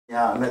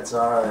Yeah, I met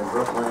Zara in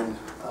Brooklyn.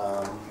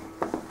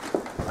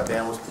 My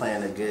band was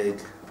playing a gig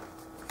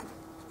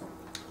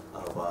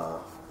of,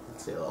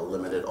 let's say, a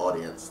limited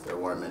audience. There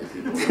weren't many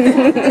people.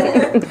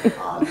 And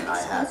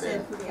I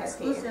happened,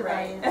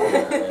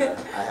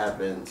 I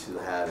happened to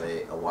have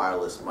a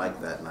wireless mic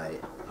that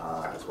night,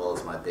 as well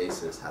as my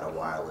bassist had a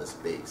wireless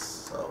bass.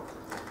 So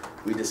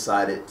we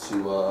decided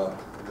to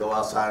go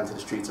outside into the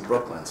streets of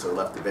Brooklyn. So we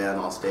left the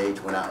band on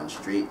stage, went out in the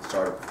street,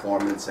 started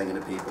performing, singing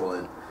to people,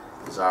 and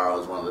Zara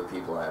was one of the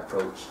people I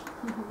approached,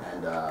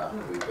 and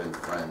we've been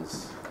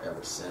friends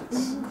ever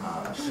since.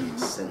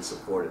 She's since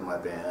supported my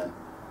band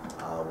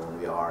when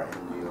we are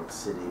in New York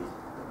City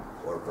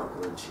or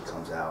Brooklyn. She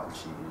comes out and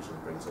she usually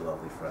brings a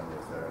lovely friend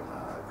with her, and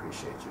I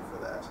appreciate you for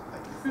that.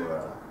 Thank you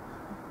for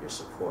your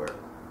support.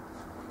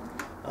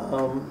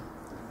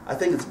 I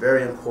think it's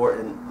very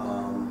important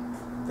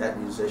that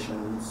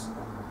musicians,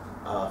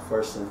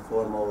 first and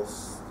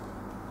foremost,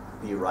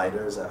 be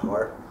writers at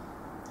heart.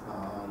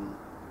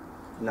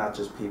 Not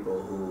just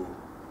people who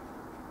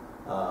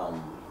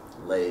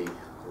lay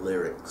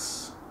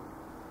lyrics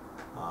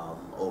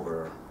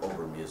over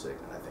music,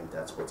 and I think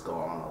that's what's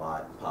going on a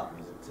lot in pop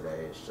music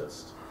today. It's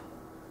just,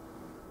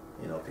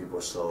 you know, people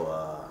are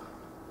so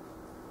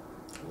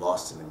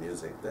lost in the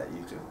music that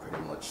you can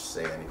pretty much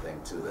say anything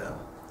to them.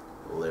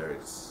 The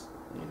lyrics,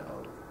 you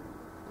know,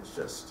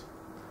 it's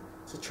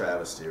a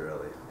travesty,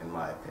 really, in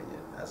my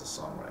opinion, as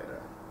a songwriter.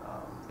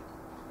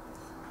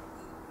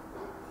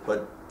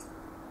 But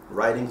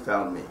writing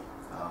found me.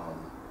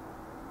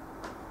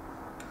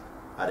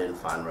 I didn't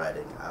find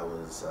writing. I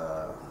was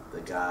the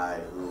guy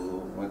who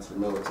went to the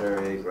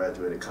military,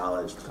 graduated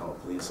college, became a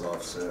police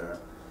officer,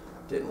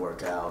 didn't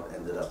work out,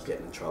 ended up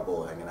getting in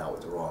trouble, hanging out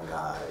with the wrong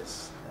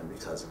guys, and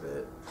because of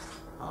it,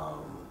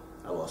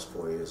 I lost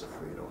 4 years of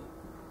freedom.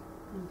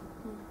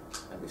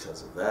 And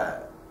because of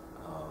that,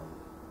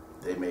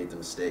 they made the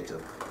mistake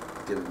of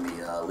giving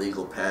me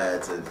legal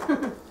pads and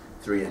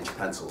 3-inch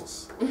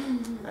pencils.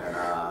 And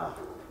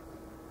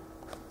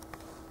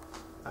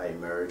I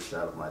emerged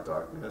out of my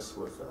darkness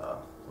with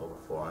over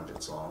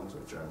 400 songs,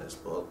 which are in this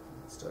book.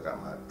 Still got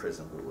my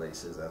prison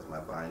bootlaces as my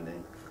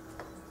binding.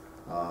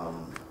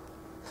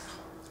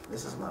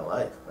 This is my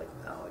life right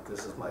now. Like,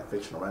 this is my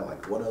fictional writing.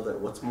 Like,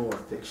 what's more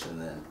fiction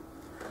than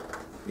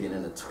being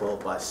in a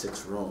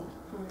 12-by-6 room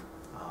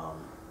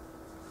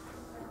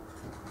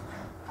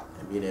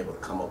and being able to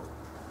come up with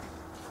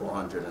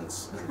 400 and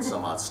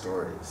some odd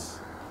stories.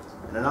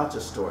 And they're not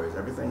just stories.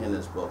 Everything in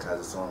this book has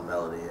its own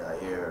melody. I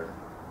hear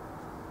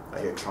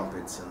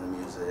trumpets in the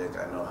music.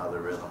 I know how the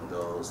rhythm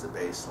goes, the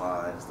bass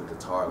lines, the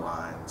guitar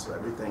lines. So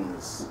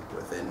everything's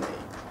within me.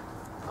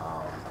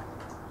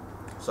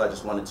 So I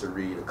just wanted to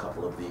read a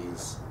couple of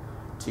these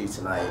to you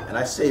tonight. And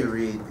I say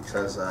read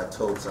because I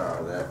told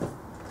Zara that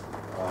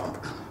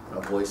my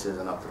voice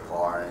isn't up to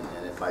par, and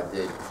if I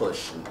did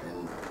push and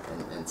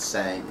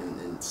sing,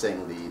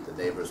 the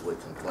neighbors would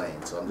complain.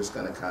 So I'm just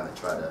going to kind of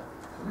try to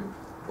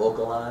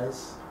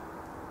vocalize,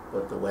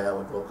 but the way I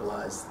would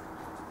vocalize,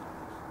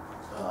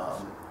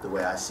 the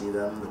way I see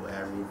them, the way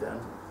I read them,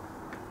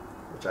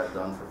 which I've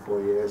done for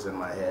 4 years in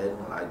my head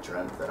when I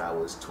dreamt that I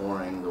was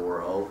touring the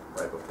world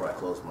right before I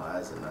closed my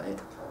eyes at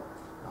night.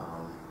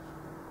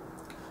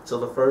 So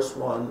the first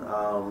one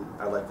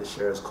I'd like to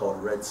share is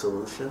called Red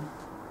Solution.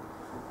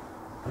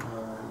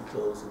 It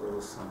goes a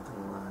little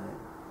something like,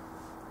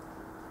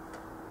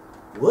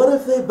 what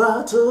if they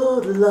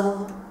bottled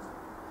love?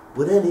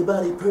 Would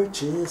anybody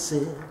purchase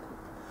it?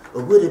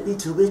 Or would it be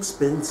too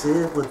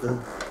expensive with the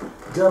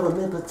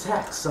government a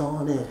tax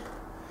on it?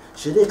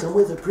 Should it come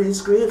with a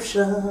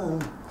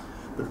prescription?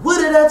 But would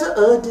it add to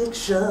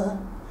addiction?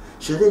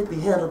 Should it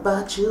be handled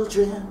by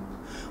children?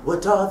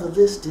 What are the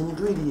list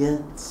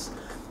ingredients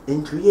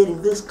in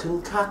creating this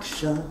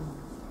concoction?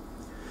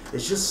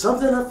 It's just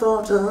something I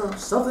thought of,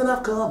 something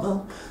I've come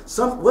up.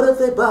 What if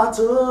they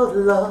bottled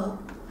love?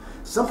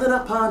 Something I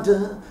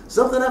ponder,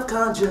 something I've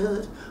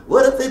conjured.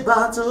 What if they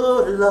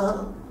bottled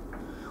love?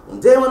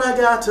 One day when I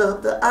got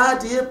up, the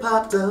idea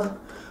popped up.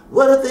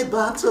 What if they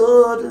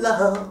bottled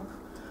love?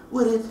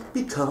 Would it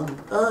become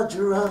a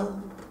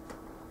drug?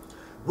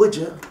 Would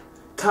you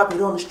copy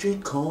it on the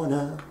street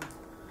corner?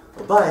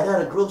 Or buy it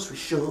at a grocery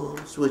store?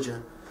 Would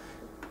you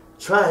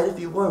try it if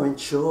you weren't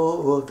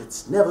sure if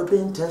it's never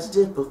been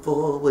tested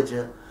before? Would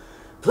you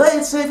play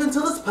it safe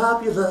until it's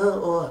popular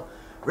or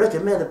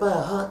recommended by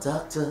a heart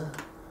doctor?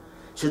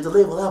 Should the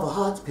label have a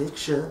heart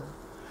picture?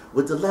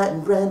 Would the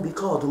Latin brand be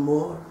called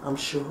Amore? I'm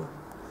sure.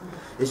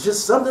 It's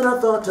just something I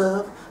thought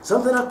of,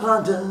 something I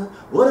ponder.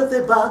 What if they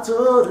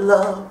bottled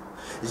love?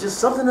 It's just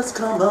something that's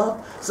come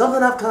up,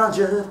 something I've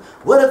conjured.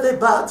 What if they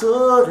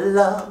bottled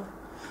love?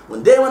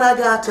 One day when I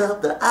got up,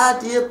 the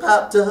idea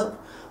popped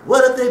up.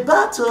 What if they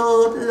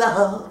bottled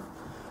love?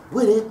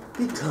 Would it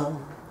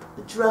become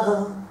a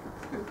drug?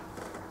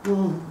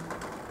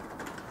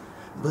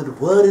 But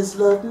what is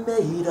love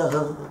made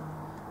of?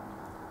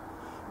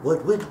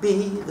 What would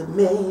be the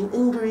main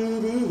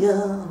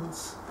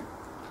ingredients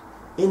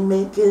in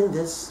making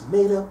this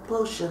made-up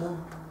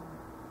potion?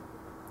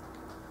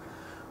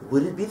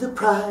 Would it be the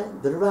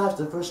pride that arrives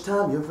the first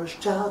time your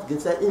first child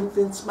gets that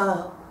infant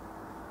smile?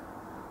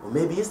 Or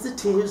maybe it's the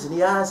tears in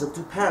the eyes of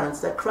two parents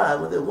that cry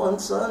when their one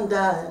son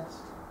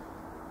dies.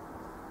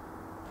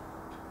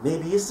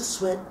 Maybe it's the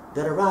sweat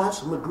that arrives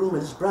from a groom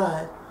and his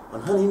bride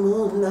on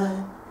honeymoon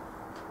night.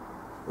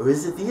 Or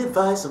is it the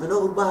advice of an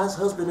old wise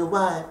husband and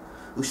wife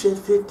who shed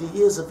 50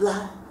 years of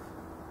life?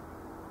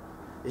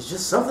 It's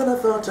just something I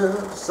thought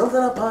of, something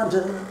I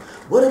pondered.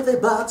 What if they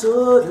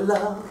bottled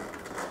love?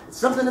 It's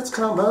something that's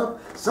come up,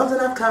 something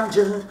I've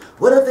conjured.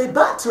 What if they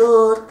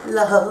bottled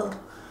love?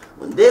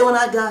 One day when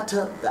I got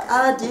up, the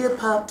idea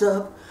popped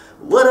up.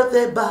 What if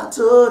they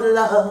bottled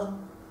love?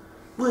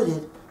 Would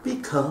it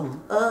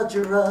become a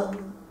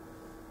drug?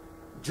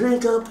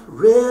 Drink up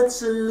Red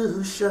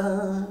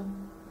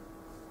Solution.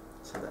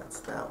 So that's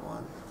that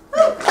one.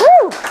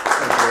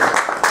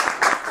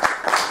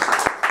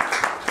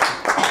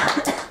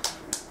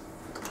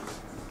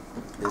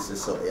 This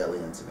is so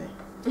alien to me.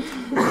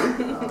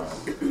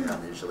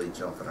 I'm usually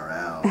jumping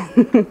around,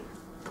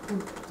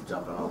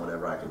 jumping on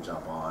whatever I can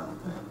jump on,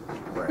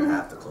 wearing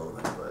half the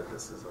clothing, but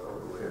this is a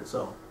little weird.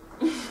 So,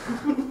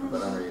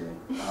 but I'm reading.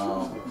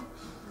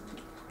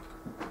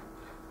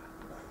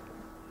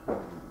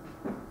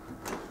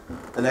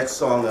 The next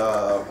song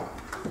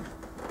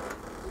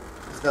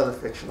is another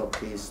fictional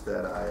piece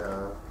that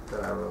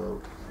I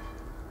wrote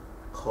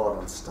called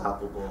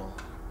 "Unstoppable."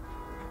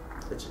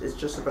 It's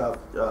just about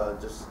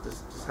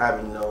just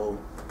having no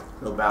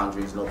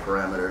boundaries, no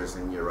parameters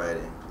in your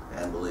writing,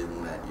 and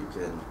believing that you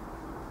can,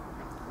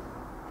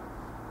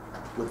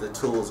 with the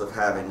tools of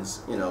having,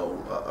 you know,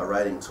 a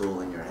writing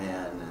tool in your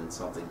hand and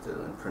something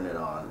to imprint it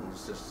on.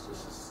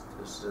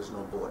 There's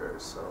no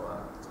borders. So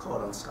it's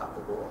called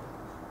 "Unstoppable."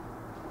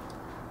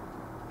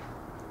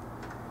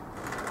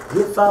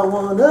 If I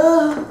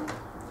wanna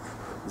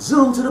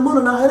zoom to the moon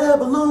in a hot air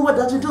balloon, what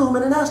does you do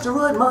in an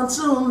asteroid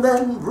monsoon?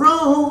 Then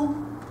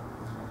room,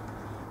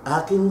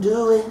 I can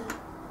do it.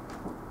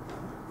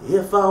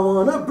 If I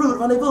wanna brood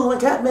rendezvous and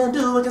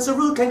Kathmandu against a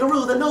rude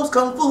kangaroo that knows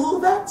kung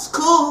fu, that's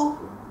cool.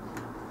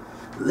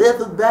 Let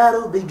the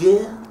battle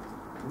begin.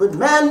 But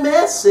man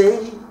may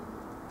say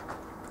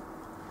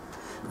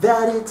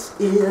that it's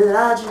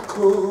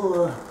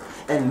illogical,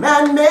 and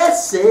man may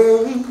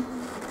say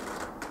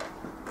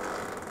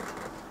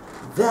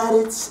that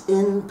it's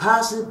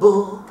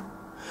impossible.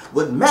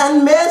 What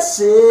man may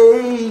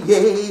say,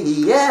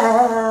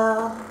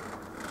 yeah,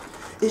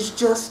 is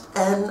just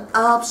an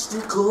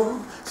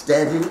obstacle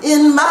standing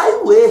in my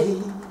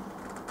way.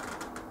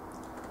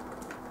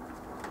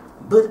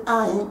 But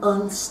I'm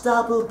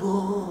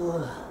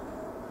unstoppable.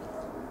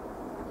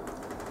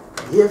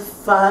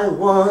 If I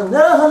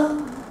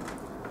wanna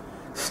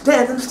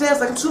stand in the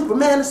stands like I'm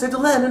Superman and save the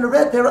land in a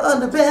red pair of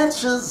underpants,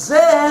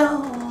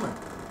 Shazam,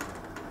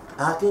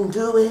 I can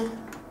do it.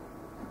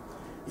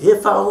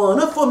 If I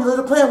wanna formulate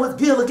a plan with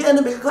Gil again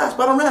to make a glass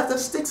bottom raft that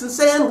sticks and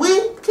sand,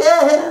 we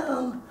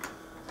can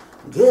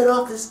get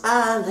off this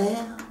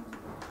island.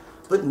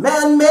 But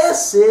man may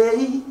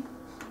say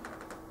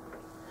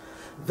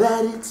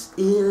that it's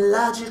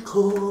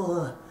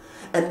illogical,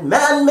 and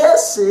man may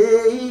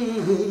say,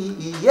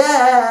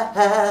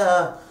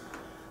 yeah,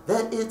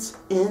 that it's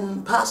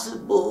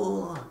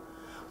impossible.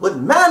 What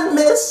man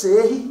may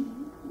say,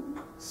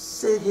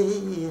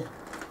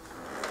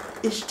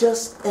 it's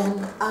just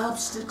an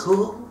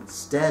obstacle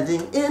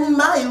standing in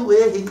my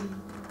way.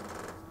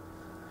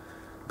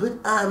 But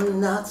I'm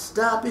not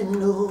stopping,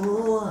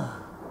 no,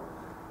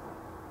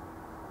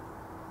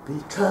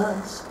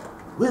 because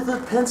with a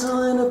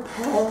pencil and a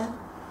pad,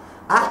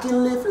 I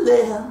can lift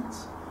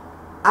lands.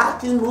 I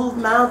can move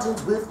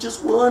mountains with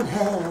just one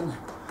hand.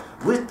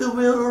 With the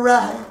will to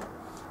ride,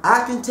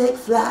 I can take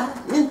flight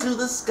into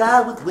the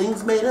sky with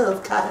wings made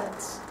of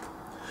kites.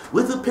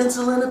 With a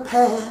pencil and a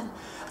pad,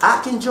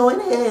 I can join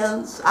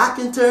hands. I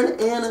can turn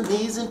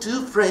enemies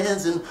into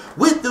friends. And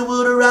with the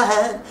will to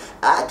ride,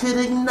 I could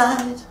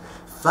ignite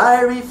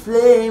fiery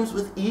flames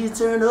with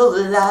eternal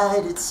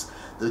light. It's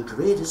the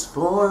greatest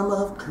form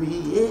of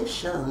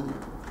creation.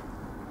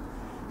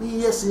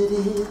 Yes, it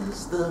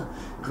is the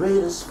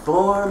greatest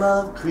form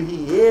of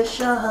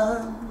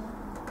creation.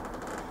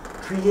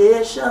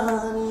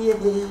 Creation,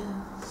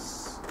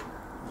 yes.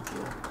 Thank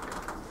you.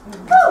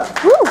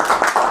 Woo!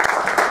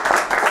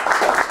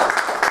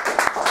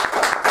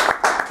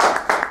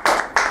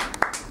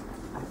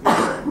 Thank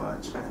you very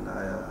much. And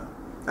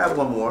I have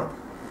one more.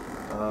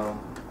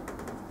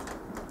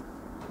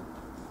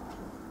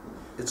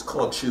 It's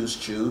called Choose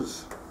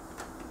Choose.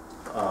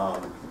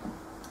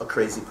 A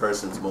crazy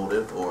person's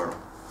motive, or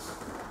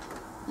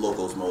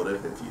loco's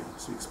motive if you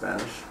speak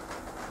Spanish.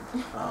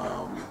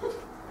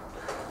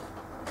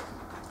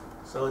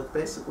 So it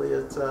basically,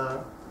 it's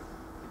you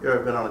ever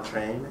been on a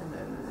train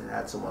and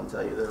had someone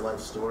tell you their life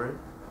story?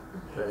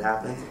 But it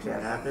happens, it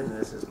can't happen. And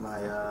this is my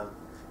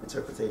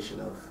interpretation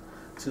of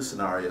two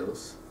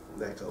scenarios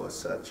that go as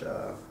such.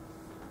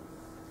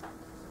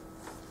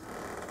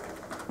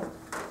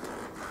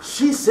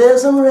 She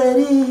says, I'm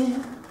ready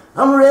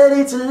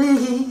to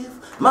leave,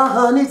 my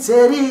honey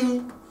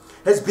teddy.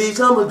 has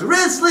become a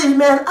grizzly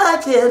man I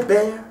can't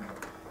bear.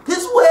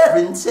 His wear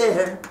and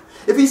tear.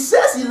 If he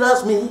says he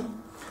loves me,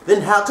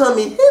 then how come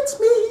he hits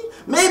me?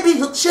 Maybe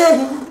he'll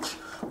change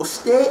or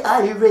stay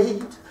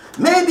irate.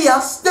 Maybe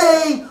I'll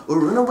stay or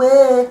run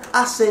away.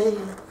 I say,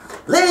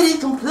 lady,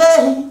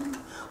 complain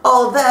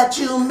all that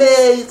you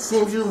made.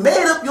 Seems you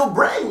made up your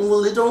brain.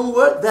 Well, it don't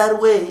work that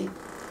way.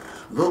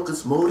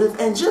 Locomotive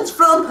engines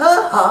from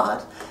her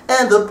heart,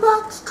 and the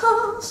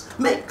boxcars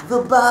make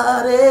the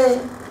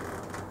body.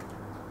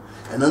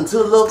 And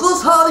until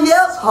locals heart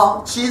yells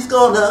halt, she's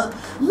gonna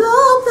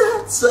love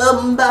that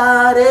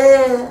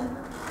somebody.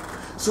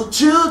 So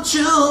choo-choo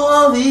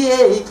on the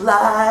 8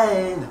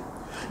 line.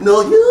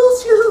 No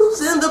use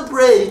using the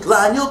brake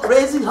line. Your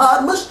crazy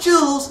heart must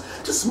choose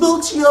to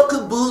smooch your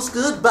caboose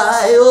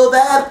goodbye. Oh,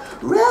 that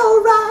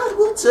rail ride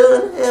will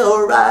turn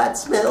hell right.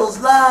 Smells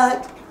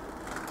like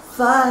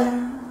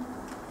fire.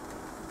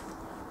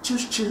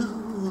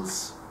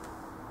 Choose.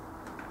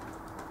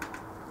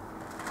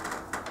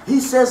 He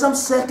says I'm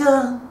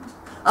second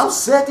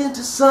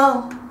to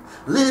some.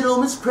 Little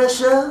Miss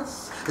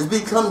Precious has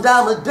become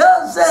dime a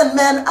dozen.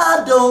 Man,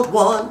 I don't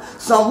want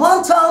some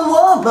one-time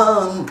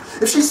woman.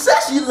 If she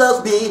says she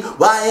loves me,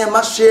 why am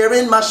I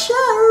sharing my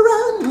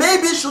Sharon?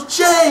 Maybe she'll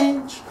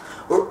change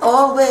or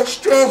always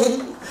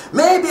stray.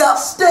 Maybe I'll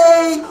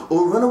stay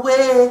or run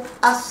away.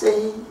 I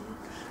say,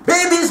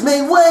 babies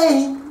may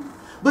wane,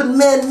 but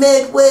men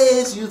make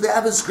ways. You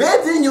have a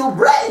script in your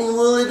brain.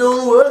 Well, it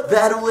don't work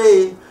that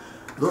way.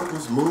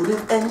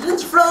 Locomotive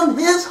engines from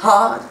his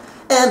heart,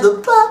 and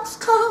the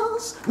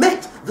boxcars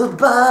make the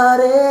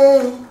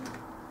body.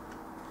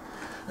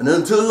 And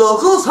until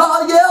locals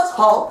heart yells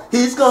halt,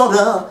 he's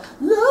gonna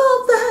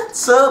love that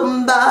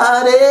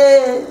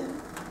somebody.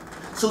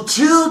 So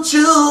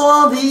choo-choo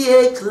on the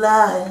 8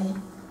 line.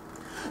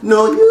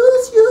 No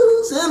use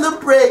using the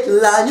brake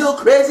line. Your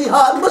crazy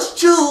heart must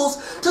choose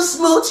to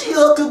smooch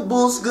your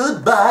caboose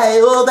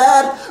goodbye. Oh,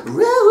 that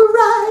rail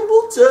ride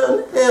will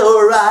turn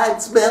hell right.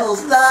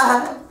 Smells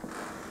like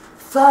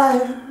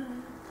fire.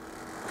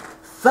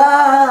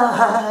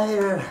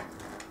 Fire.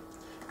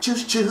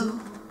 Choo-choo.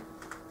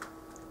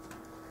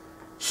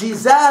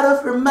 She's out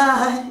of her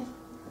mind.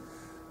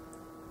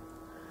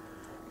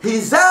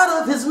 He's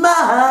out of his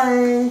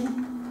mind.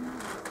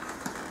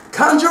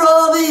 Conjure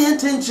all the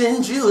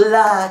intentions you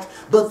like,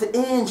 but the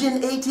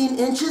engine 18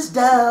 inches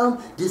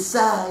down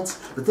decides,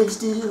 but they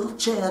still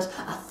chant,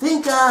 I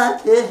think I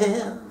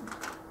can.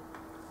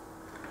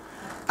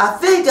 I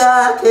think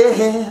I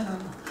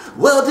can.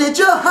 Well, did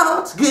your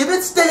heart give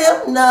it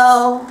stamp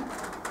now?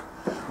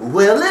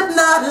 Well, if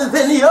not,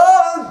 then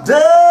you're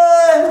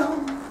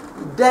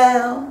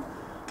down.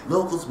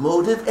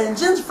 Locomotive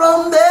engines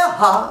from their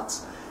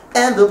hearts,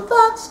 and the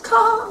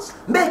boxcars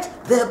make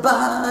their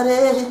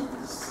bodies.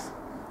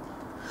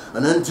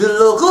 And until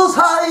locals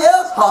heart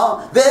yells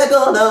halt, they're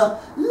gonna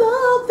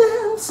love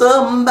them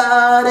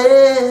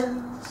somebodies.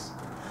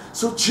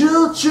 So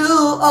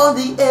choo-choo on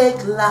the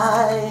 8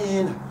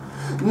 line.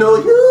 No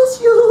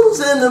use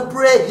using the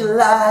brake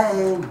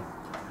line.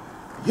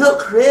 Your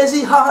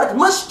crazy heart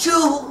must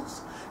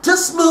choose to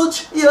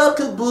smooch your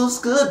caboose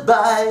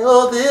goodbye.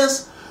 Oh,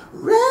 this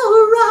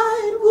rail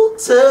ride will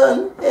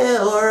turn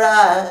hell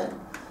right.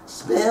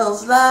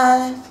 Smells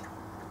like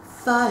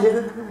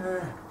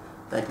fire.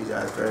 Thank you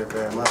guys very,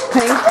 very much.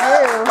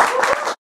 Thank you.